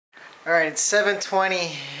All right, it's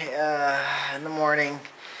 7:20 in the morning,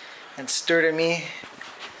 and Stuart and me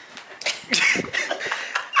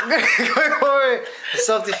going over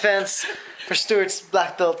self-defense for Stuart's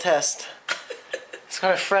black belt test. That's what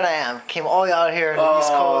kind of friend I am. Came all the way out here on the East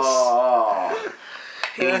Coast.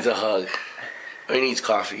 He needs a hug. Or he needs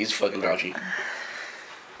coffee. He's fucking grouchy.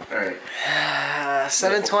 All right.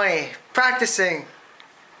 7:20. Practicing.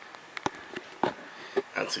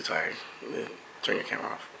 I'm too tired. Turn your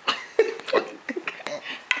camera off.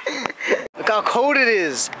 Look how cold it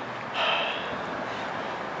is.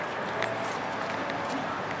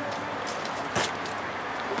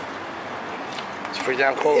 It's pretty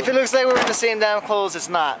damn cold. If it looks like we're in the same damn clothes, it's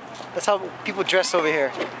not. That's how people dress over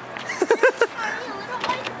here.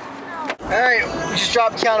 Alright, we just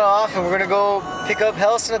dropped Keanu off and we're gonna go pick up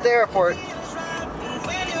Relson at the airport.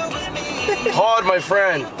 Todd, my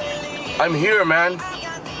friend. I'm here, man.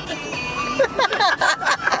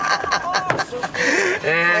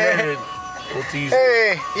 Hey, we'll tease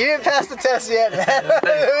hey, you didn't pass the test yet, man.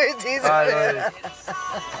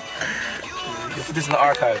 You put this in the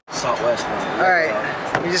archive. Southwest, man.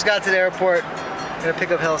 Alright, we just got to the airport. We're gonna pick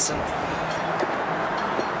up Relson.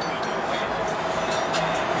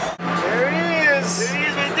 There he is! There he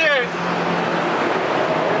is right there!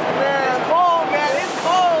 Man, cold, man, it's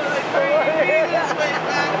cold!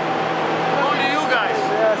 Only you guys!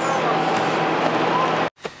 Yes.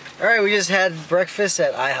 Alright, we just had breakfast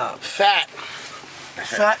at IHOP.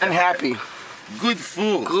 Fat and happy. Good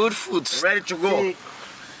food. Good food. Ready to go.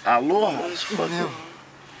 Aloha.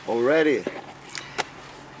 Already.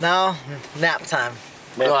 Now, nap time.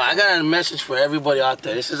 Yo, I got a message for everybody out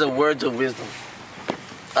there. This is a word of wisdom.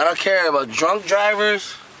 I don't care about drunk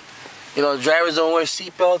drivers, you know, drivers don't wear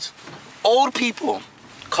seatbelts. Old people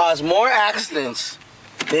cause more accidents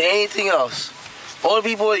than anything else. Old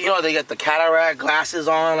people, you know, they got the cataract glasses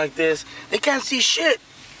on like this. They can't see shit.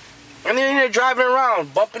 And they're in here driving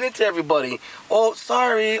around, bumping into everybody. Oh,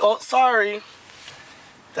 sorry. Oh, sorry.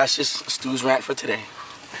 That's just Stu's rant for today.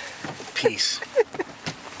 Peace.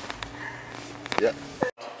 Yeah.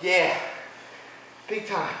 Yeah. Big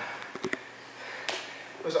time.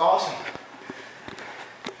 It was awesome.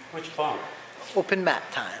 Which pump? Open mat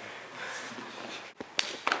time.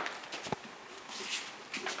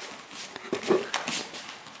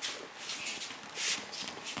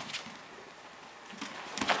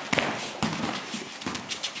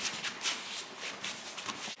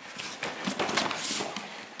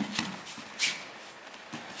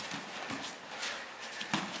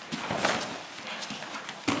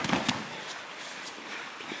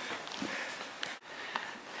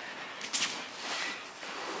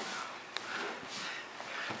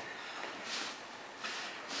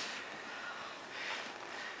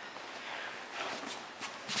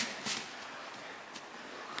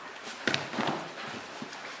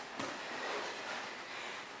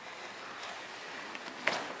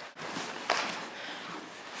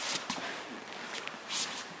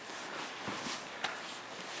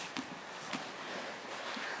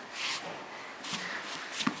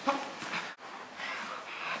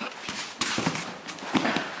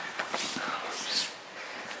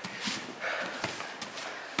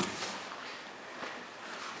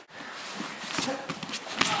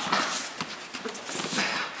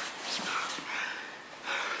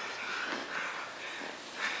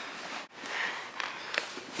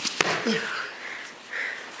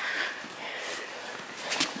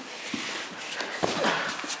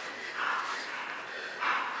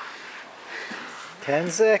 Ten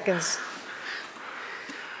seconds.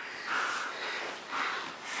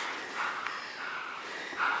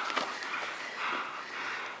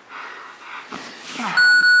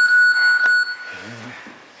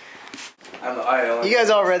 You guys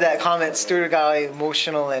all read that comment. Stuart got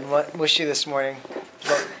emotional and mushy this morning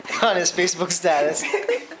on his Facebook status.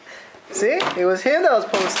 See? It was him that was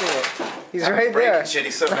posting it. He's right there. Shit,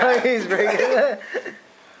 he's so mad. He's breaking it.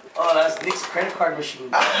 Oh, that's Nick's credit card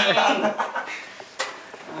machine.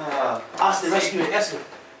 Austin, rescue it. Yes,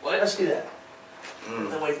 what? Rescue that.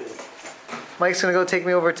 Mike's gonna go take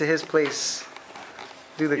me over to his place.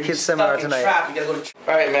 Do the kids seminar tonight.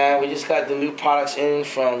 Alright, man, we just got the new products in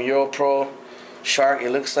from EuroPro Shark.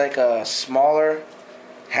 It looks like a smaller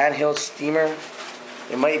handheld steamer.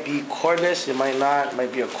 It might be cordless, it might not, it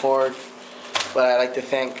might be a cord. But I'd like to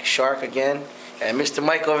thank Shark again. And Mr.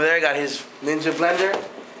 Mike over there got his Ninja Blender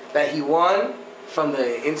that he won from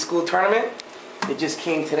the in-school tournament. It just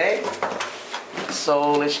came today.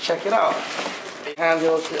 So let's check it out.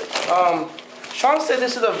 Handheld. Sean said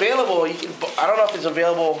this is available. You can, I don't know if it's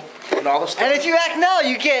available in all the stores. And if you act now,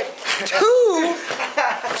 you get two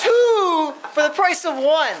for the price of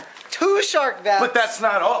one. 2 shark vacs. But that's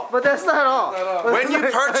not all. But that's not all. When you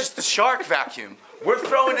purchase the shark vacuum, we're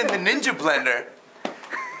throwing in the Ninja blender.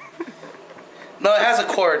 No, it has a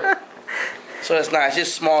cord. So it's not. It's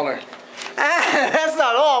just smaller. That's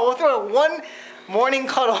not all. We'll throw one morning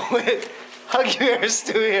cuddle with Huggy Bear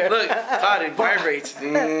Stew here. Look, Todd, it vibrates.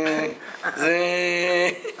 Zing,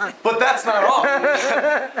 zing. But that's not all.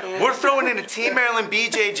 We're throwing in a Team Maryland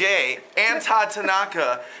BJJ and Todd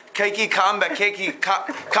Tanaka Keiki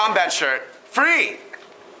combat shirt. Free!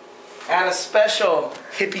 And a special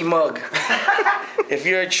hippie mug. If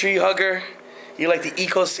you're a tree hugger, you like the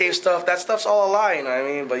eco-safe stuff, that stuff's all a lie, you know what I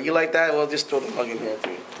mean? But you like that, we'll just throw the mug in here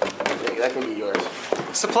too. That can be yours.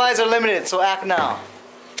 Supplies are limited, so act now.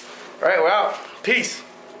 All right, we're out. Peace.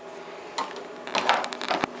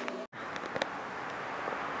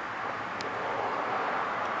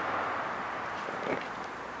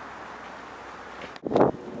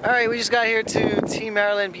 All right, we just got here to Team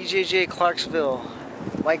Maryland BJJ Clarksville.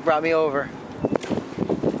 Mike brought me over.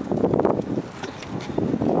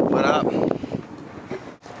 What up?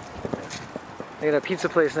 They got a pizza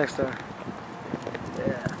place next door.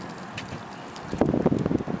 Yeah.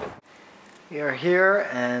 We are here,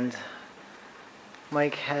 and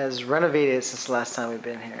Mike has renovated since the last time we've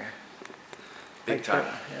been here. Big time.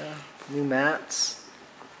 Yeah. New mats.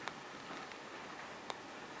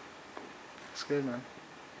 Looks good, man.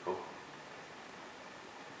 Cool.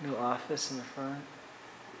 New office in the front.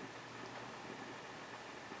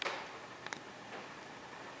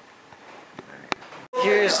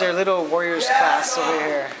 Here's their little Warriors class over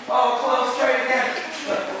here.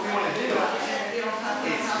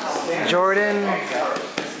 Jordan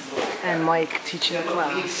and Mike teaching the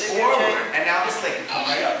class. And now this thing can come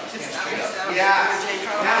right up. Yeah.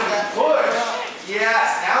 Now we push. Yes.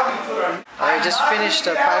 Now we put our. I just finished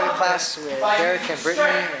a private class with Derek and Brittany,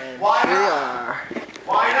 and here they are.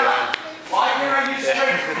 Why not? Why can't I use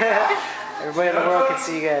straight? Everybody in the world can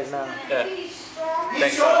see you guys now.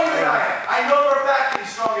 He's stronger than I am. I know for a fact he's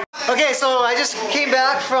stronger. Okay, so I just came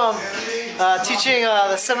back from teaching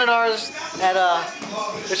the seminars at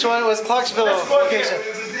which one was Clarksville location.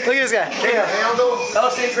 Look at this guy.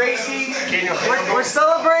 Relson Gracie. We're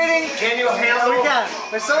celebrating. Can you handle? We can.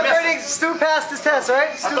 We're celebrating. Stu passed his test,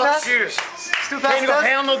 right? Stu passed. Cheers. Stu passed his test.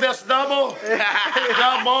 Handle this double?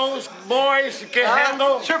 Doubles, boys, you can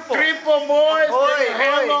handle. Triple. Triple, boys, Oi, can you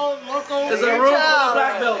handle. Local. There's a room full of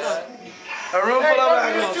black belts. A room full of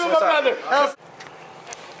black belts. What's up?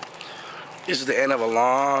 This is the end of a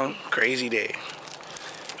long, crazy day.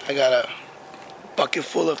 I got a bucket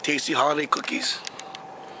full of tasty holiday cookies.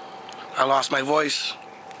 I lost my voice,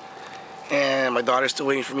 and my daughter's still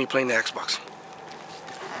waiting for me playing the Xbox.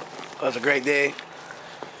 It was a great day.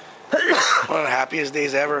 One of the happiest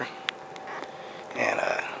days ever. And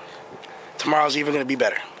tomorrow's even gonna be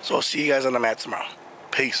better. So I'll see you guys on the mat tomorrow.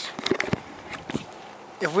 Peace.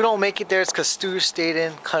 If we don't make it there, it's because Stu stayed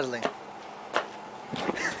in cuddling.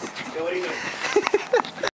 What are you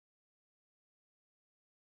doing?